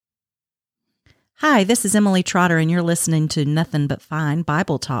Hi, this is Emily Trotter, and you're listening to Nothing But Fine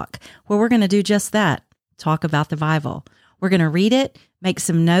Bible Talk, where we're going to do just that, talk about the Bible. We're going to read it, make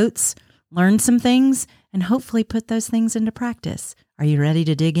some notes, learn some things, and hopefully put those things into practice. Are you ready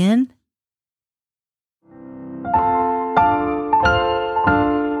to dig in?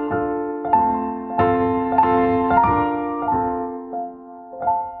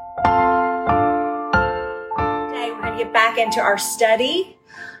 Today we're going to get back into our study.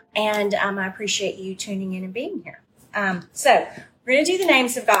 And I appreciate you tuning in and being here. So we're going to do the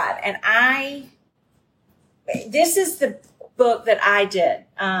names of God. And this is the book that I did.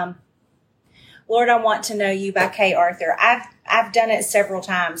 Lord, I Want to Know You by Kay Arthur. I've done it several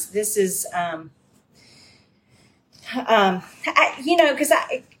times. This is, because I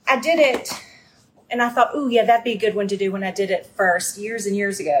did it and I thought, oh yeah, that'd be a good one to do when I did it first years and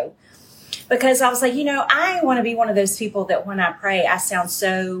years ago. Because I was like, I want to be one of those people that when I pray, I sound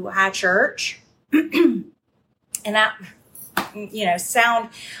so high church and I, sound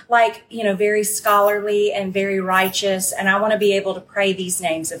like, very scholarly and very righteous. And I want to be able to pray these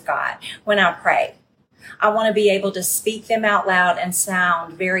names of God when I pray. I want to be able to speak them out loud and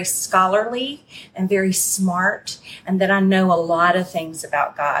sound very scholarly and very smart. And that I know a lot of things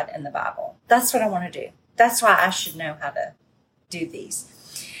about God and the Bible. That's what I want to do. That's why I should know how to do these.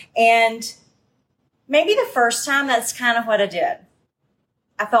 And maybe the first time, that's kind of what I did.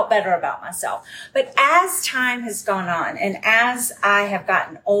 I felt better about myself. But as time has gone on and as I have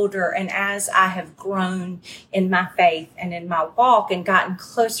gotten older and as I have grown in my faith and in my walk and gotten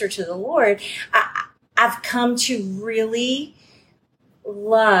closer to the Lord, I've come to really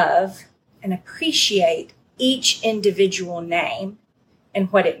love and appreciate each individual name and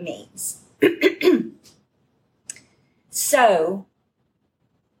what it means. So,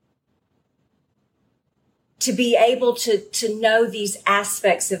 to be able to know these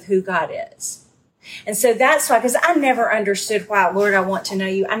aspects of who God is. And so that's why, because I never understood why, Lord, I Want to Know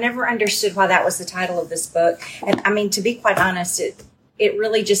You. I never understood why that was the title of this book. And I mean, to be quite honest, it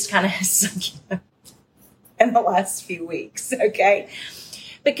really just kind of has sunk in the last few weeks, okay?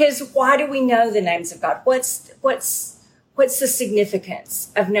 Because why do we know the names of God? What's the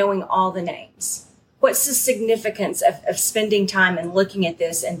significance of knowing all the names? What's the significance of spending time and looking at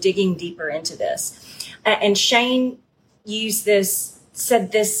this and digging deeper into this? And Shane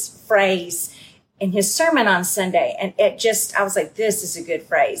said this phrase in his sermon on Sunday. And I was like, this is a good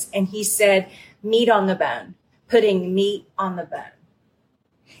phrase. And he said, meat on the bone, putting meat on the bone.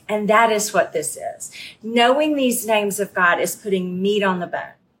 And that is what this is. Knowing these names of God is putting meat on the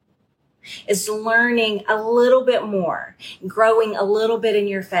bone. Is learning a little bit more, growing a little bit in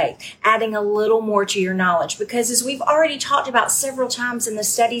your faith, adding a little more to your knowledge. Because as we've already talked about several times in the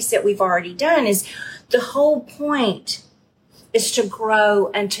studies that we've already done, is the whole point is to grow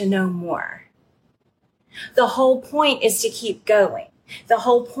and to know more. The whole point is to keep going. The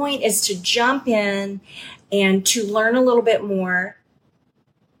whole point is to jump in and to learn a little bit more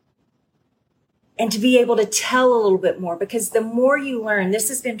and to be able to tell a little bit more. Because the more you learn, this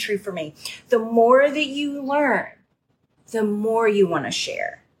has been true for me, the more that you learn, the more you want to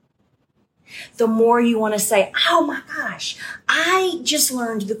share. The more you want to say, oh my gosh, I just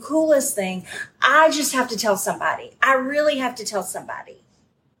learned the coolest thing. I just have to tell somebody. I really have to tell somebody.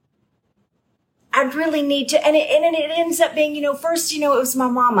 I really need to. And it ends up being, first, it was my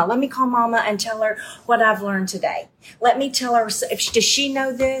mama. Let me call mama and tell her what I've learned today. Let me tell her, does she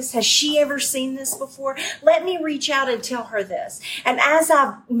know this? Has she ever seen this before? Let me reach out and tell her this. And as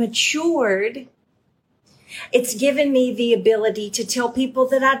I've matured, it's given me the ability to tell people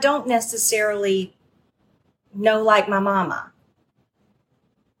that I don't necessarily know, like my mama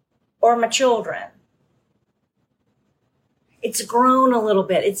or my children. It's grown a little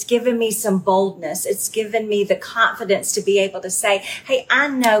bit. It's given me some boldness. It's given me the confidence to be able to say, hey, I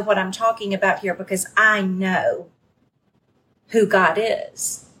know what I'm talking about here because I know who God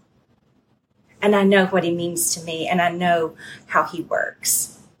is. And I know what he means to me. And I know how he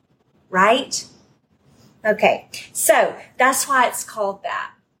works. Right? Okay, so that's why it's called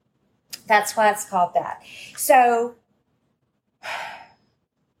that. That's why it's called that. So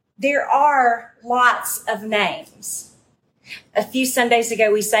there are lots of names. A few Sundays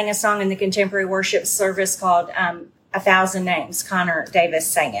ago, we sang a song in the contemporary worship service called 1,000 Names. Connor Davis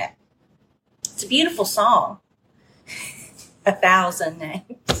sang it. It's a beautiful song. 1,000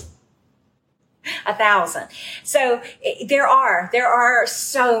 names. 1,000. So there are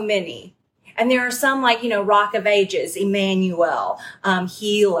so many. And there are some like, Rock of Ages, Emmanuel,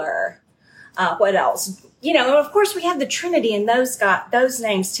 Healer, what else? And of course we have the Trinity in those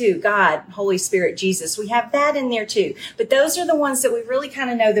names too. God, Holy Spirit, Jesus. We have that in there too. But those are the ones that we really kind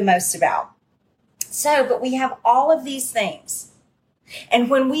of know the most about. So, but we have all of these things. And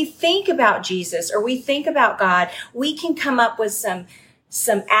when we think about Jesus or we think about God, we can come up with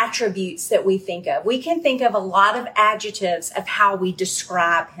some attributes that we think of. We can think of a lot of adjectives of how we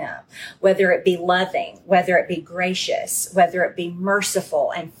describe him, whether it be loving, whether it be gracious, whether it be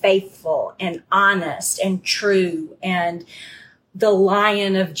merciful and faithful and honest and true and the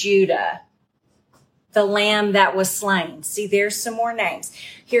Lion of Judah, the Lamb that was slain. See, there's some more names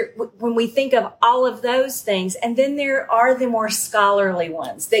here. When we think of all of those things, and then there are the more scholarly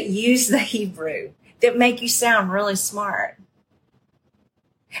ones that use the Hebrew that make you sound really smart.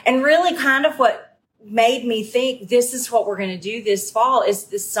 And really kind of what made me think this is what we're going to do this fall is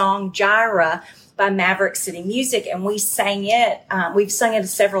the song Jireh by Maverick City Music. And we sang it. We've sung it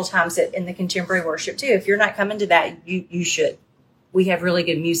several times in the contemporary worship too. If you're not coming to that, you should. We have really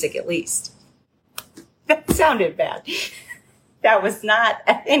good music at least. That sounded bad. That was not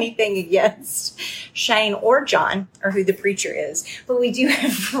anything against Shane or John or who the preacher is, but we do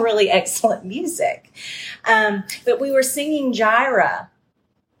have really excellent music. But we were singing Jireh,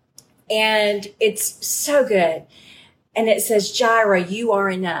 and it's so good. And it says, Jireh, you are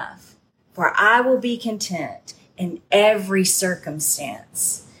enough, for I will be content in every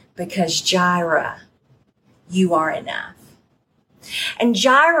circumstance, because Jireh, you are enough. And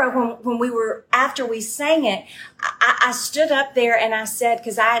Jireh, when we were, after we sang it, I stood up there and I said,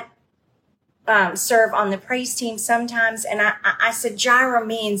 because I serve on the praise team sometimes, and I said, Jireh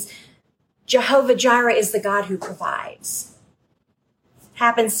means Jehovah Jireh is the God who provides.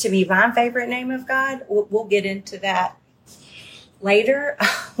 Happens to be my favorite name of God. We'll get into that later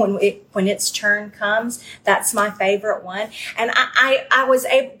when its turn comes. That's my favorite one. And I was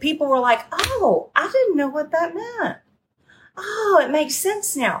able, people were like, oh, I didn't know what that meant. Oh, it makes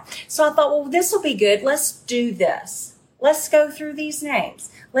sense now. So I thought, well, this will be good. Let's do this. Let's go through these names.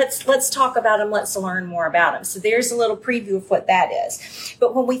 Let's talk about them. Let's learn more about them. So there's a little preview of what that is.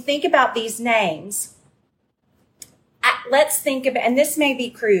 But when we think about these names, let's think about, and this may be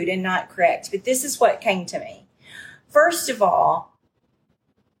crude and not correct, but this is what came to me. First of all,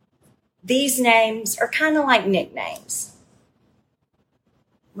 these names are kind of like nicknames,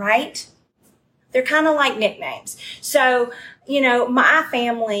 right? They're kind of like nicknames. So, my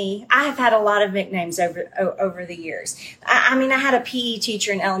family, I have had a lot of nicknames over the years. I had a PE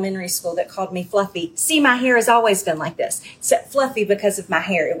teacher in elementary school that called me Fluffy. See, my hair has always been like this. So Fluffy because of my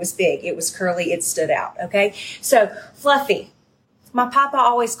hair. It was big. It was curly. It stood out. Okay. So Fluffy. My papa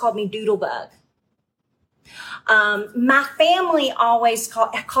always called me Doodlebug. My family always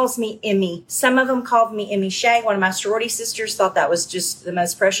calls me Emmy. Some of them called me Emmy Shea. One of my sorority sisters thought that was just the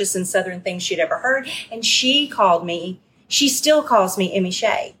most precious and Southern thing she'd ever heard. And she still calls me Emmy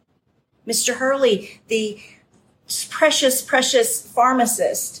Shea. Mr. Hurley, the precious, precious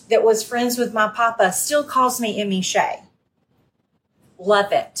pharmacist that was friends with my papa, still calls me Emmy Shea.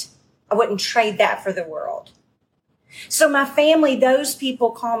 Love it. I wouldn't trade that for the world. So my family, those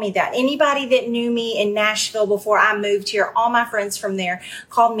people call me that. Anybody that knew me in Nashville before I moved here, all my friends from there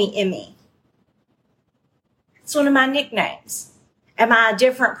called me Emmy. It's one of my nicknames. Am I a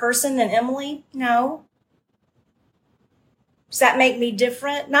different person than Emily? No. Does that make me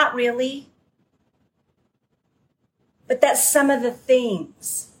different? Not really. But that's some of the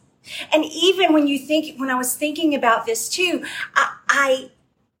things. And even when I was thinking about this too,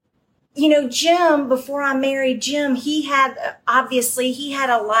 Jim, before I married Jim, he had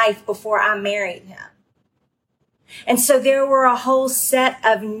a life before I married him. And so there were a whole set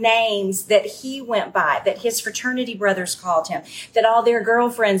of names that he went by, that his fraternity brothers called him, that all their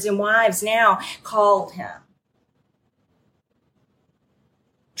girlfriends and wives now called him.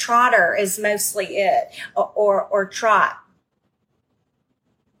 Trotter is mostly it, or Trot.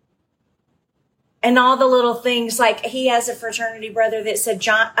 And all the little things, like he has a fraternity brother that said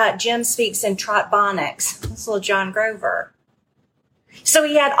Jim speaks in Trotbonics. That's little John Grover. So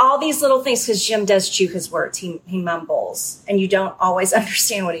he had all these little things because Jim does chew his words. He mumbles and you don't always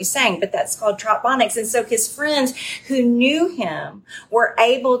understand what he's saying, but that's called Trotbonics. And so his friends who knew him were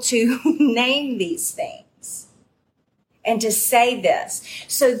able to name these things and to say this.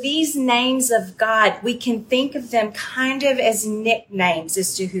 So these names of God, we can think of them kind of as nicknames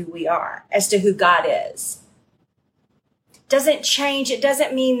as to who we are, as to who God is. Doesn't change. It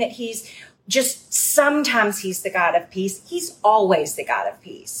doesn't mean that he's just sometimes he's the God of peace. He's always the God of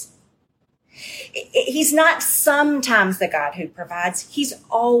peace. He's not sometimes the God who provides. He's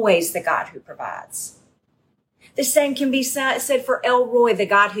always the God who provides. The same can be said for Elroy, the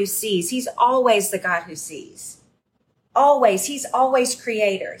God who sees. He's always the God who sees. Always. He's always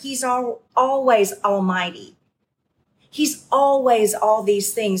creator. He's always almighty. He's always all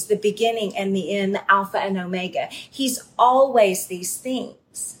these things, the beginning and the end, the Alpha and Omega. He's always these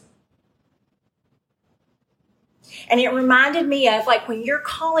things. And it reminded me of like when you're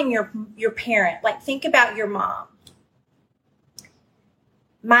calling your parent, like think about your mom.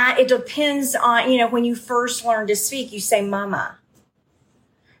 It depends on, when you first learn to speak, you say mama.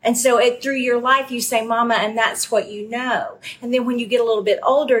 And so through your life, you say mama, and that's what you know. And then when you get a little bit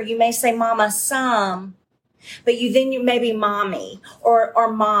older, you may say mama some, but you may be mommy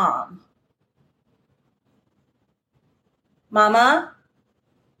or mom. Mama,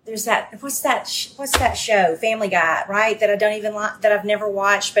 there's what's that show? Family Guy, right? That I don't even like, that I've never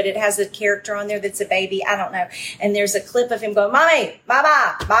watched, but it has a character on there that's a baby. I don't know. And there's a clip of him going, mommy,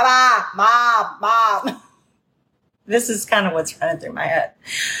 mama, mama, mom. This is kind of what's running through my head.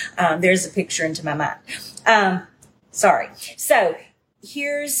 There's a picture into my mind. Sorry. So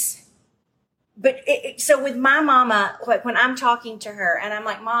so with my mama, like when I'm talking to her and I'm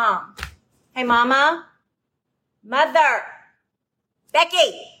like, Mom, hey, Mama, Mother,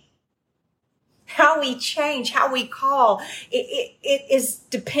 Becky, how we change, how we call, it is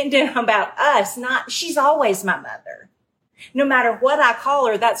dependent about us. She's always my mother. No matter what I call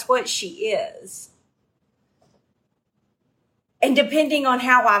her, that's what she is. And depending on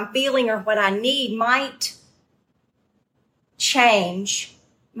how I'm feeling or what I need might change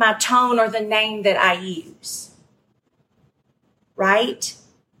my tone or the name that I use. Right?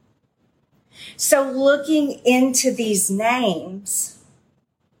 So looking into these names,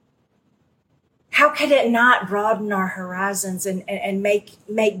 how could it not broaden our horizons and make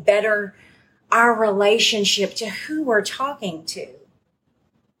better our relationship to who we're talking to?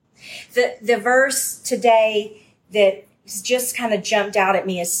 The verse today that just kind of jumped out at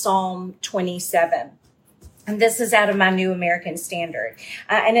me is Psalm 27. And this is out of my New American Standard.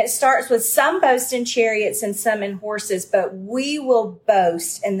 And it starts with, some boast in chariots and some in horses, but we will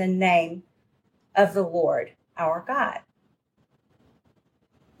boast in the name of the Lord our God.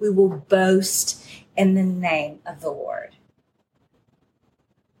 We will boast in the name of the Lord.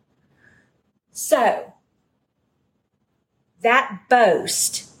 So, that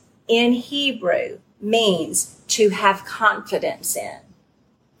boast in Hebrew means to have confidence in,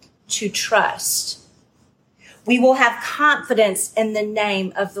 to trust. We will have confidence in the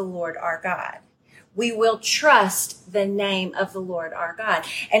name of the Lord our God. We will trust the name of the Lord our God.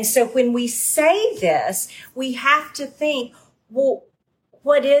 And so when we say this, we have to think, well,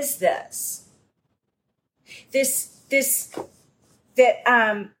 what is this?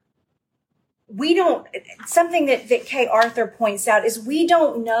 Something that Kay Arthur points out is we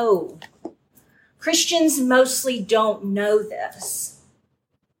don't know. Christians mostly don't know this.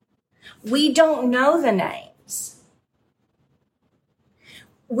 We don't know the names.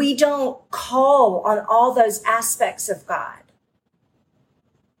 We don't call on all those aspects of God.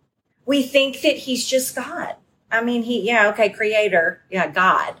 We think that he's just God. I mean, creator,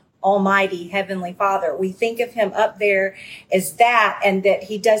 God, Almighty, Heavenly Father. We think of him up there as that, and that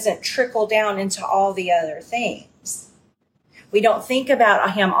he doesn't trickle down into all the other things. We don't think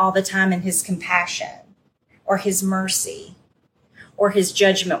about him all the time in his compassion or his mercy or his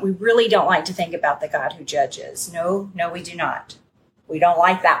judgment. We really don't like to think about the God who judges. No, we do not. We don't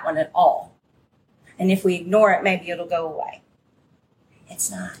like that one at all. And if we ignore it, maybe it'll go away.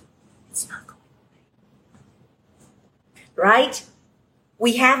 It's not going away. Right?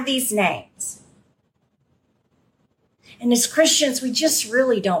 We have these names. And as Christians, we just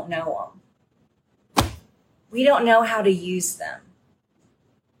really don't know them. We don't know how to use them.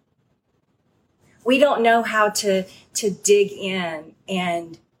 We don't know how to dig in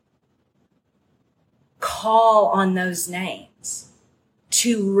and call on those names,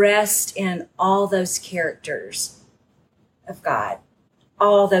 to rest in all those characters of God,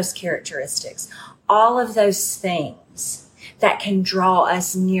 all those characteristics, all of those things that can draw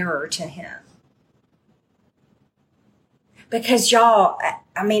us nearer to him. Because y'all,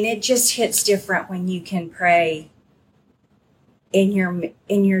 it just hits different when you can pray in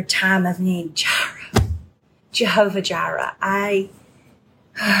your time of need. Jehovah Jireh,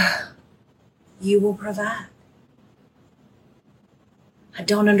 you will provide. I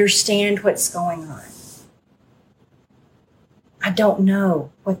don't understand what's going on. I don't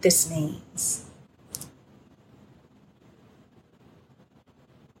know what this means.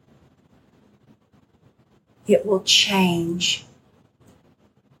 It will change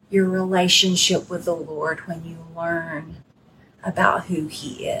your relationship with the Lord when you learn about who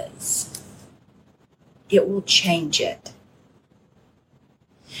he is. It will change it.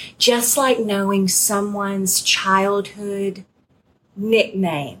 Just like knowing someone's childhood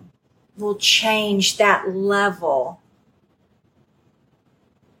nickname will change that level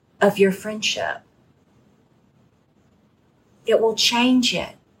of your friendship. It will change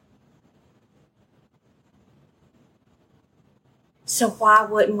it. So why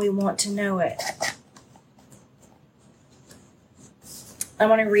wouldn't we want to know it? I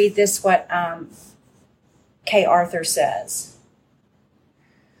want to read this, what Kay Arthur says.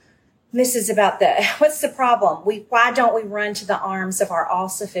 This is about what's the problem? Why don't we run to the arms of our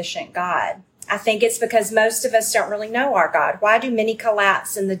all-sufficient God? I think it's because most of us don't really know our God. Why do many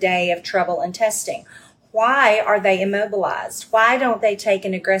collapse in the day of trouble and testing? Why are they immobilized? Why don't they take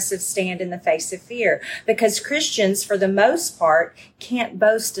an aggressive stand in the face of fear? Because Christians, for the most part, can't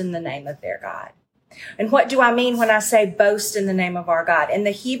boast in the name of their God. And what do I mean when I say boast in the name of our God? In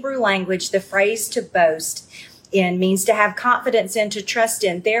the Hebrew language, the phrase to boast in means to have confidence in, to trust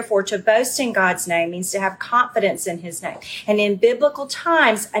in. Therefore, to boast in God's name means to have confidence in his name. And in biblical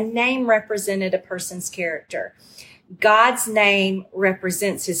times, a name represented a person's character. God's name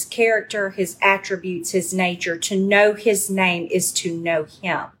represents his character, his attributes, his nature. To know his name is to know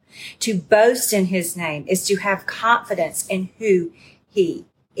him. To boast in his name is to have confidence in who he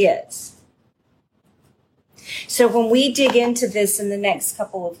is. So when we dig into this in the next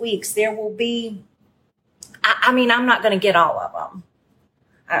couple of weeks, there will be, I'm not going to get all of them.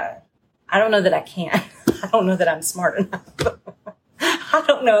 I don't know that I can. I don't know that I'm smart enough. I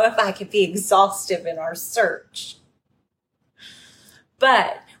don't know if I could be exhaustive in our search.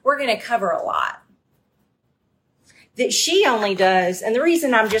 But we're going to cover a lot. That she only does, and the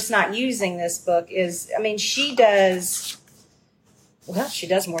reason I'm just not using this book is, she does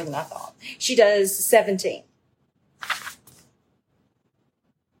more than I thought. She does 17.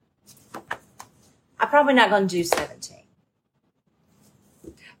 I'm probably not going to do 17.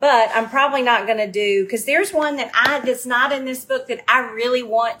 But I'm probably not going to do, because there's one that's not in this book that I really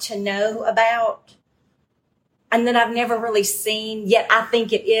want to know about and that I've never really seen, yet I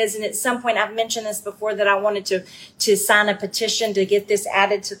think it is. And at some point, I've mentioned this before, that I wanted to sign a petition to get this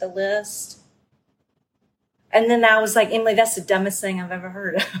added to the list. And then I was like, Emily, that's the dumbest thing I've ever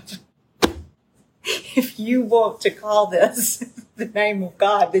heard of. If you want to call this the name of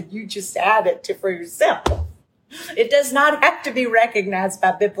God, then you just add it for yourself. It does not have to be recognized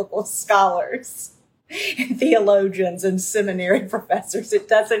by biblical scholars and theologians and seminary professors. It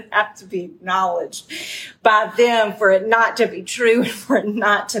doesn't have to be acknowledged by them for it not to be true and for it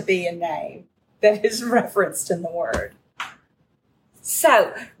not to be a name that is referenced in the Word.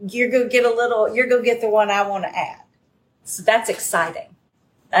 So you're going to get the one I want to add. So that's exciting.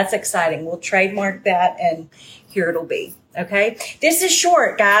 That's exciting. We'll trademark that and here it'll be. Okay. This is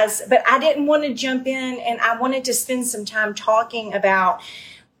short, guys, but I didn't want to jump in, and I wanted to spend some time talking about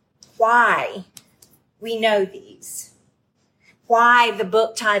why we know these, why the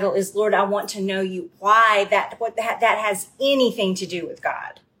book title is Lord, I Want to Know You, why that has anything to do with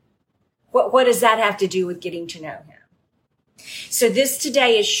God. What does that have to do with getting to know him? So this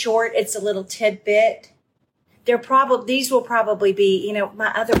today is short. It's a little tidbit. These will probably be,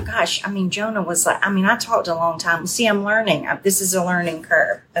 Jonah was like, I talked a long time. See, I'm learning. This is a learning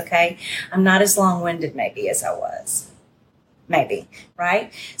curve. Okay. I'm not as long-winded maybe as I was. Maybe.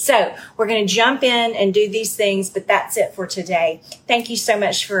 Right. So we're going to jump in and do these things, but that's it for today. Thank you so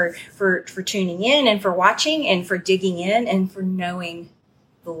much for tuning in and for watching and for digging in and for knowing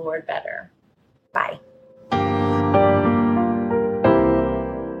the Lord better. Bye.